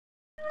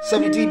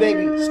73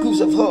 baby,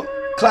 scoops of hook,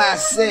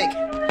 classic.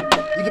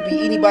 You can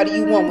be anybody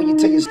you want when you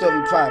tell your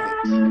story private.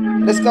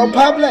 Let's go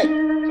public.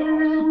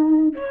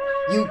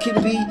 You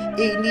can be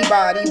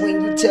anybody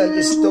when you tell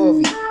your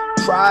story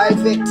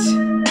private.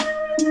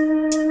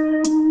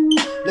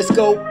 Let's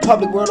go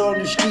public, word on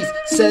the streets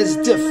says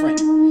different.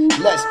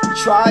 Let's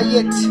try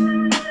it.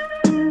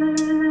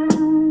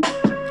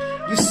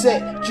 You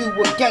said you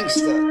were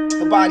gangster,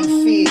 nobody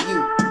feared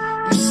you.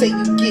 You say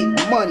you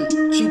get money,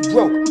 but you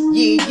broke,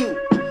 yeah you.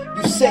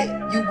 You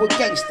said you were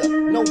gangster,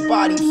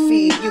 nobody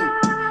feared you.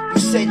 You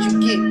said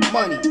you get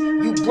money,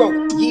 you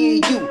broke, yeah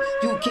you.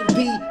 You can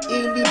be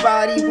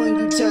anybody when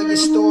you tell your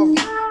story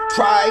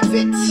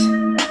private.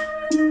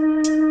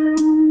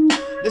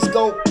 Let's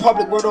go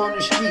public, word on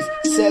the streets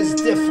says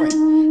different.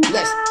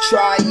 Let's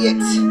try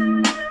it.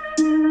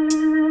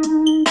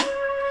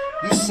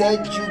 You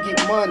said you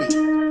get money,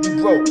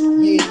 you broke,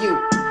 yeah you.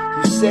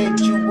 You said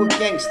you were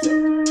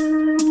gangster.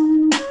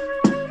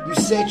 You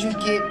said you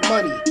get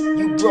money,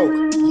 you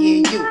broke,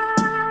 yeah you.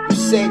 You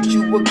said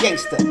you were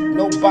gangster,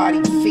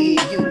 nobody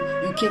feared you.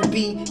 You can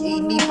be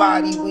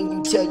anybody when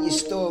you tell your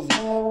story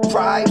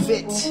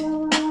private.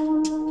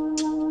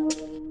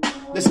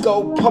 Let's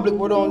go public,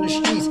 word on the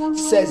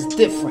streets says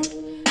different.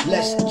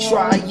 Let's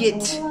try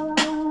it.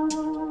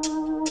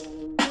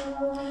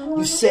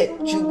 You said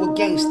you were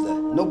gangster,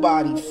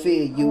 nobody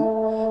feared you.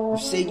 You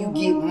said you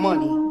get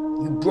money,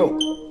 you broke,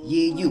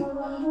 yeah you.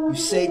 You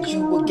said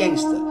you were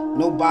gangster,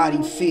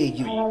 nobody feared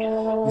you.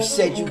 You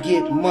said you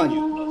get money,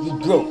 you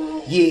broke,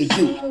 yeah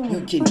you.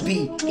 You can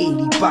be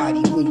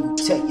anybody when you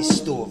tell your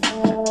story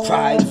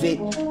private.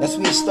 That's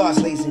where it starts,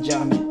 ladies and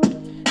gentlemen.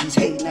 These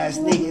hating ass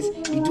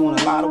niggas be doing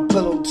a lot of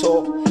pillow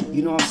talk,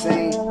 you know what I'm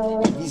saying?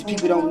 And these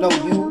people don't know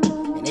you,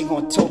 and they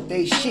gonna talk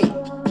their shit.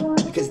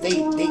 Because they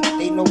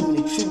know when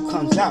the truth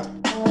comes out,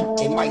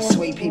 it might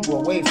sway people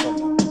away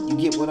from them. You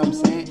get what I'm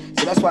saying?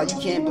 So that's why you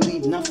can't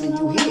believe nothing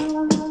you hear.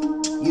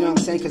 You know what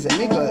I'm saying? Because a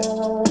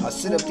nigga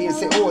sit up there and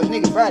say, oh, a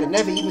nigga right, I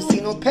never even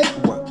seen no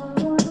paperwork.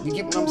 You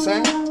get what I'm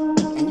saying?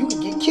 And you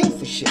can get killed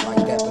for shit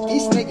like that. But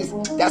these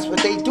niggas, that's what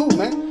they do,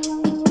 man.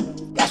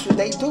 That's what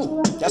they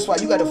do. That's why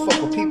you gotta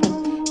fuck with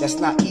people that's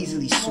not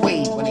easily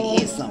swayed when they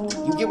hear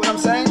something. You get what I'm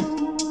saying?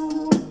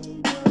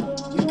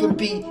 You can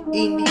be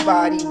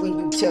anybody when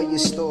you tell your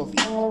story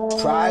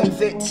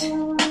private.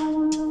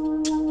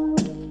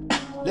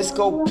 Let's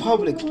go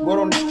public, word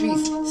on the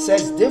streets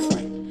says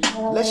different.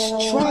 Let's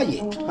try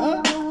it,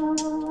 huh?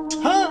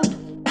 Huh?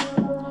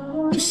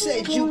 You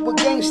said you were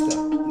gangster,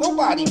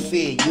 nobody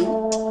feared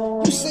you.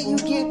 You said you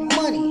get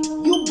money,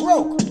 you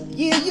broke,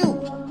 yeah you.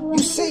 You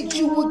said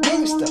you were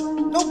gangster,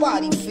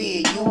 nobody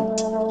feared you.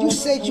 You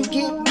said you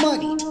get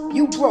money,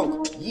 you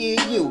broke,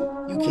 yeah you.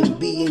 You can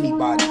be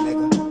anybody,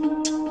 nigga.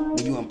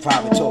 When you in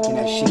private talking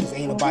that shit, cause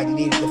ain't nobody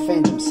there to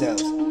defend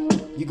themselves.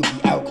 You could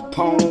be Al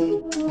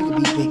Capone, you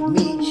could be Big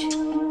Meech,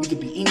 you could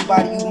be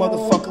anybody you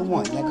motherfucker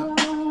want, nigga.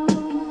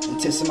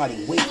 Until somebody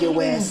wake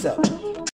your ass up.